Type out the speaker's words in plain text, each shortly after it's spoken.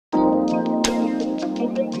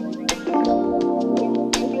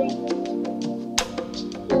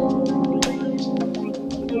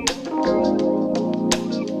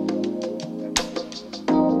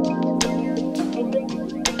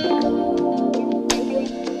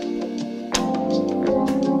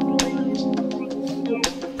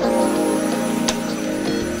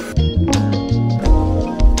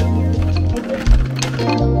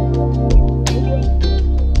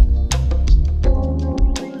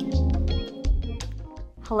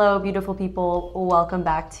Hello beautiful people, welcome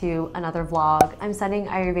back to another vlog. I'm studying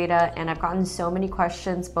Ayurveda and I've gotten so many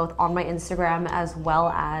questions both on my Instagram as well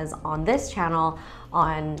as on this channel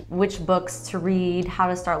on which books to read, how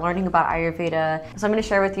to start learning about Ayurveda. So I'm going to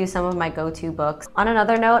share with you some of my go-to books. On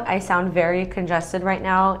another note, I sound very congested right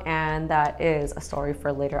now and that is a story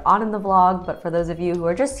for later on in the vlog, but for those of you who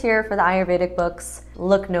are just here for the Ayurvedic books,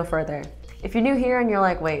 look no further. If you're new here and you're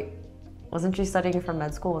like, wait, wasn't she studying for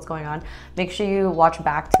med school? What's going on? Make sure you watch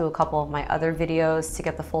back to a couple of my other videos to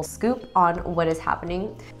get the full scoop on what is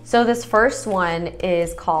happening. So this first one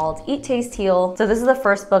is called Eat, Taste, Heal. So this is the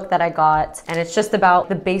first book that I got and it's just about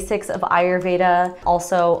the basics of Ayurveda.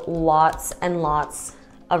 Also lots and lots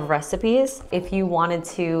of recipes. If you wanted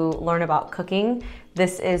to learn about cooking,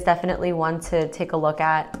 this is definitely one to take a look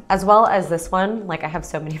at, as well as this one. Like I have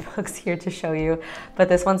so many books here to show you, but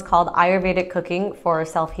this one's called Ayurvedic Cooking for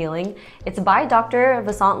Self-Healing. It's by Dr.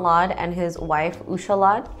 Vasant Lad and his wife Usha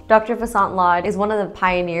Lad. Dr. Vasant Lad is one of the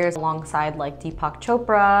pioneers alongside like Deepak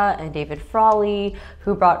Chopra and David Frawley,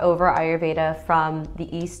 who brought over Ayurveda from the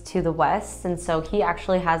East to the West. And so he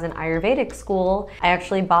actually has an Ayurvedic school. I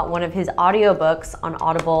actually bought one of his audiobooks on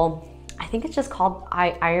Audible. I think it's just called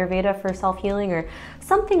Ayurveda for Self-Healing or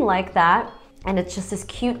something like that. And it's just this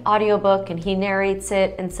cute audiobook and he narrates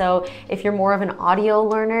it. And so if you're more of an audio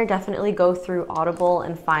learner, definitely go through Audible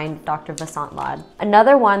and find Dr. Vasant Lad.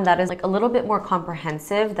 Another one that is like a little bit more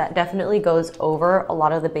comprehensive that definitely goes over a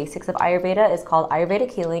lot of the basics of Ayurveda is called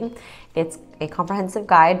Ayurvedic Healing. It's a comprehensive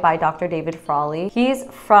guide by Dr. David Frawley. He's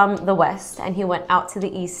from the West and he went out to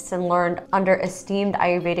the East and learned under esteemed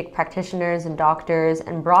Ayurvedic practitioners and doctors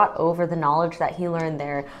and brought over the knowledge that he learned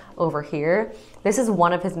there over here. This is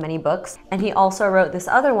one of his many books. And he also wrote this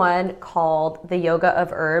other one called The Yoga of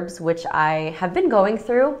Herbs, which I have been going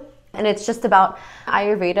through. And it's just about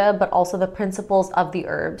Ayurveda, but also the principles of the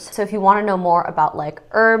herbs. So if you want to know more about like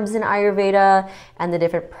herbs in Ayurveda and the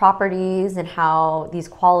different properties and how these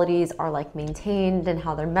qualities are like maintained and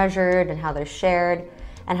how they're measured and how they're shared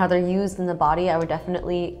and how they're used in the body, I would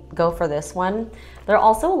definitely go for this one. There are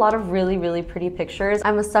also a lot of really, really pretty pictures.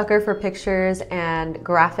 I'm a sucker for pictures and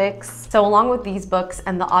graphics. So along with these books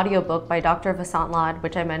and the audiobook by Dr. Vasant Lad,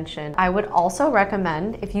 which I mentioned, I would also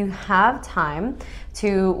recommend, if you have time,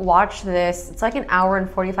 to watch this. It's like an hour and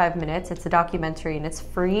 45 minutes. It's a documentary and it's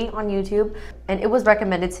free on YouTube. And it was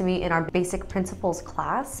recommended to me in our basic principles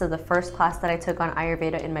class. So the first class that I took on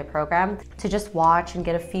Ayurveda in my program, to just watch and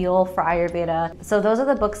get a feel for Ayurveda. So those are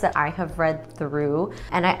the books that I have read through.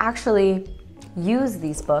 And I actually use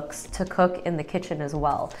these books to cook in the kitchen as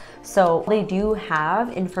well. So they do have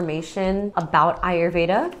information about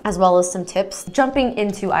Ayurveda as well as some tips. Jumping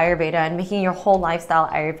into Ayurveda and making your whole lifestyle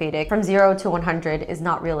Ayurvedic from 0 to 100 is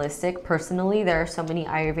not realistic. Personally, there are so many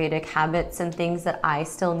Ayurvedic habits and things that I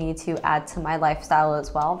still need to add to my lifestyle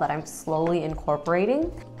as well that I'm slowly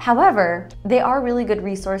incorporating. However, they are really good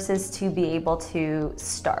resources to be able to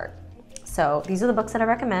start. So these are the books that I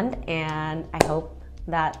recommend and I hope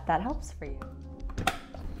that that helps for you.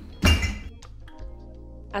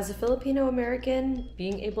 As a Filipino American,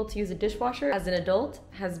 being able to use a dishwasher as an adult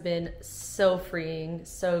has been so freeing,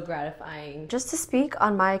 so gratifying. Just to speak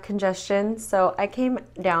on my congestion, so I came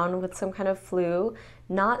down with some kind of flu,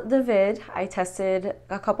 not the vid. I tested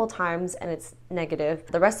a couple times and it's negative.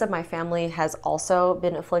 The rest of my family has also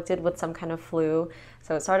been afflicted with some kind of flu.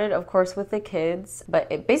 So it started, of course, with the kids, but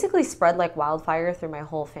it basically spread like wildfire through my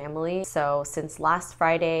whole family. So since last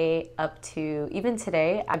Friday up to even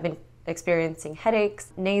today, I've been experiencing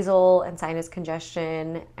headaches, nasal and sinus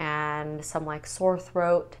congestion, and some like sore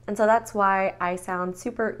throat. And so that's why I sound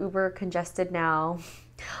super uber congested now.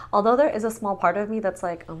 Although there is a small part of me that's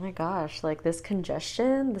like, oh my gosh, like this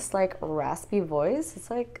congestion, this like raspy voice, it's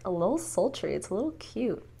like a little sultry, it's a little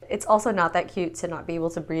cute. It's also not that cute to not be able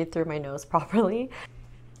to breathe through my nose properly.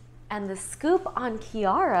 And the scoop on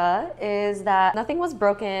Kiara is that nothing was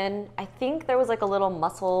broken. I think there was like a little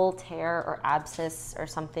muscle tear or abscess or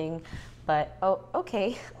something, but oh,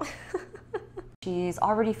 okay. She's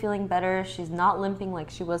already feeling better. She's not limping like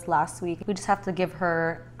she was last week. We just have to give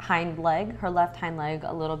her hind leg, her left hind leg,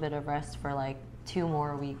 a little bit of rest for like 2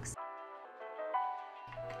 more weeks.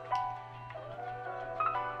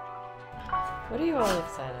 What are you all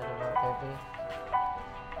excited about, baby?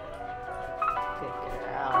 Good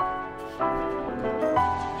girl.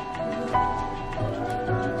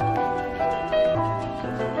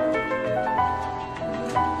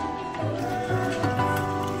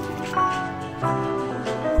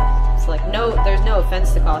 It's like, no, there's no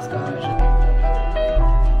offense to Costco.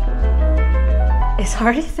 It's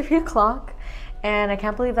already 3 o'clock and I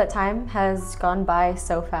can't believe that time has gone by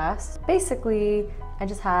so fast. Basically, I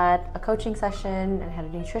just had a coaching session and had a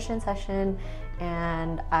nutrition session,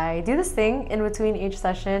 and I do this thing in between each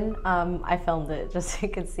session. I filmed it just so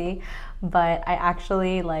you could see, but I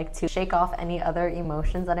actually like to shake off any other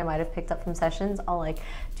emotions that I might have picked up from sessions. I'll like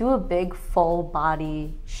do a big full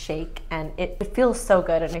body shake and it feels so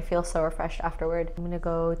good and I feel so refreshed afterward. I'm gonna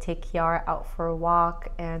go take Kiara out for a walk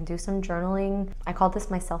and do some journaling. I call this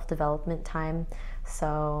my self-development time.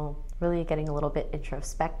 So really getting a little bit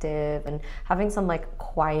introspective and having some like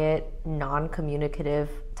quiet, non-communicative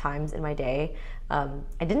times in my day.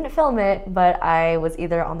 I didn't film it, but I was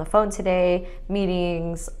either on the phone today,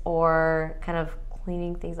 meetings, or kind of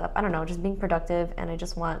cleaning things up. I don't know, just being productive, and I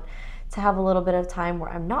just want to have a little bit of time where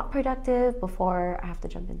I'm not productive before I have to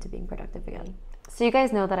jump into being productive again. So you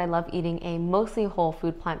guys know that I love eating a mostly whole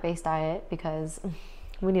food plant-based diet because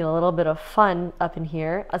we need a little bit of fun up in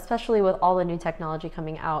here, especially with all the new technology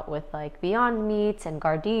coming out with like Beyond Meat and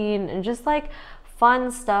Gardein and just like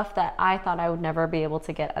fun stuff that I thought I would never be able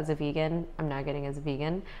to get as a vegan. I'm now getting as a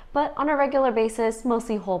vegan, but on a regular basis,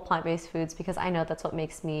 mostly whole plant-based foods because I know that's what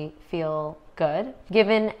makes me feel good.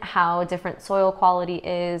 Given how different soil quality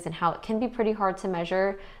is and how it can be pretty hard to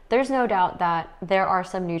measure, there's no doubt that there are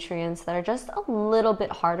some nutrients that are just a little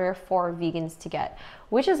bit harder for vegans to get,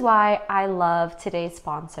 which is why I love today's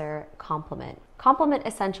sponsor, Complement. Complement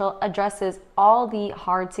Essential addresses all the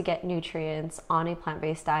hard to get nutrients on a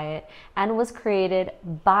plant-based diet and was created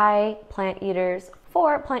by plant eaters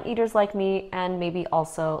for plant eaters like me and maybe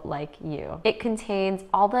also like you. It contains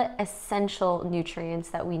all the essential nutrients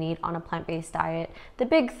that we need on a plant-based diet. The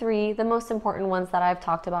big 3, the most important ones that I've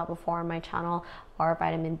talked about before on my channel are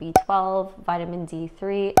vitamin B12, vitamin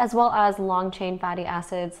D3, as well as long-chain fatty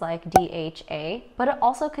acids like DHA, but it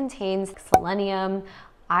also contains selenium,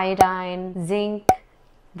 iodine, zinc,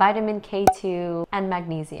 vitamin K2, and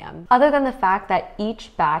magnesium. Other than the fact that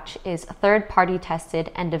each batch is third-party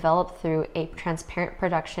tested and developed through a transparent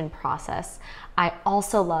production process, I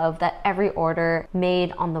also love that every order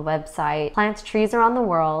made on the website plants trees around the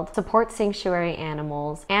world, supports sanctuary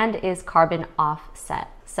animals, and is carbon offset.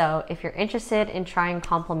 So if you're interested in trying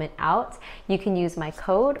Complement out, you can use my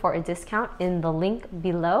code for a discount in the link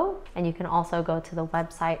below, and you can also go to the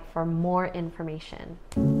website for more information.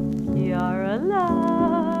 You're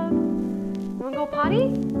alive. You wanna go potty?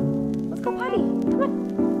 Let's go potty, come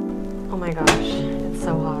on. Oh my gosh, it's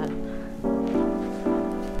so hot.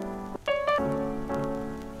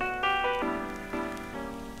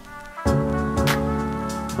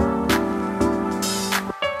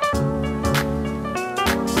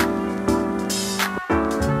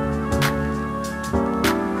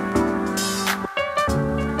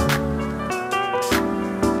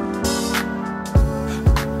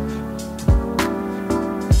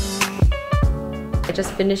 I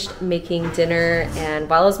just finished making dinner, and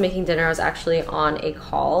while I was making dinner I was actually on a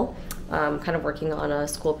call kind of working on a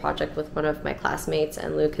school project with one of my classmates,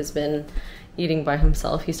 and Luke has been eating by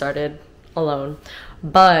himself. He started alone,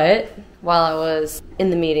 but while I was in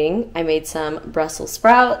the meeting I made some Brussels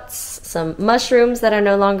sprouts, some mushrooms that are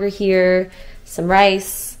no longer here, some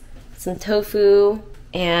rice, some tofu,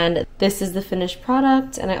 and this is the finished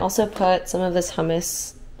product. And I also put some of this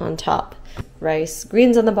hummus on top. Rice,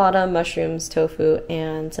 greens on the bottom, mushrooms, tofu,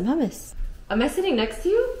 and some hummus. Am I sitting next to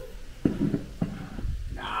you?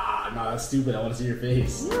 Nah, that's stupid. I want to see your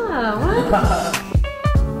face. Yeah, what?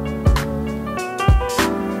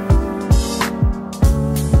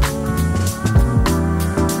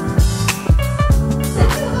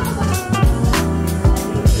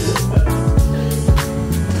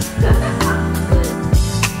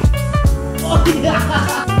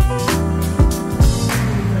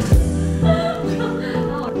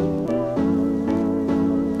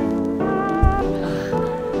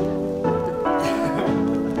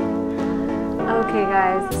 Okay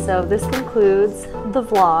guys, so this concludes the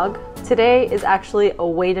vlog. Today is actually a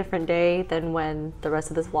way different day than when the rest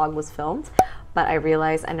of this vlog was filmed, but I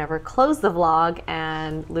realized I never closed the vlog,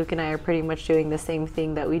 and Luke and I are pretty much doing the same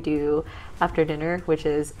thing that we do after dinner, which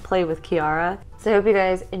is play with Kiara. So I hope you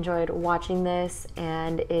guys enjoyed watching this,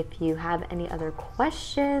 and if you have any other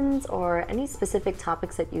questions or any specific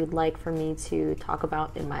topics that you'd like for me to talk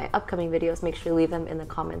about in my upcoming videos, make sure to leave them in the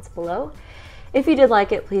comments below. If you did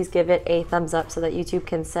like it, please give it a thumbs up so that YouTube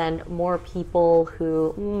can send more people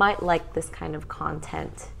who might like this kind of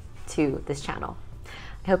content to this channel.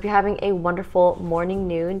 I hope you're having a wonderful morning,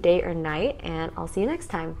 noon, day, or night, and I'll see you next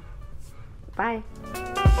time. Bye.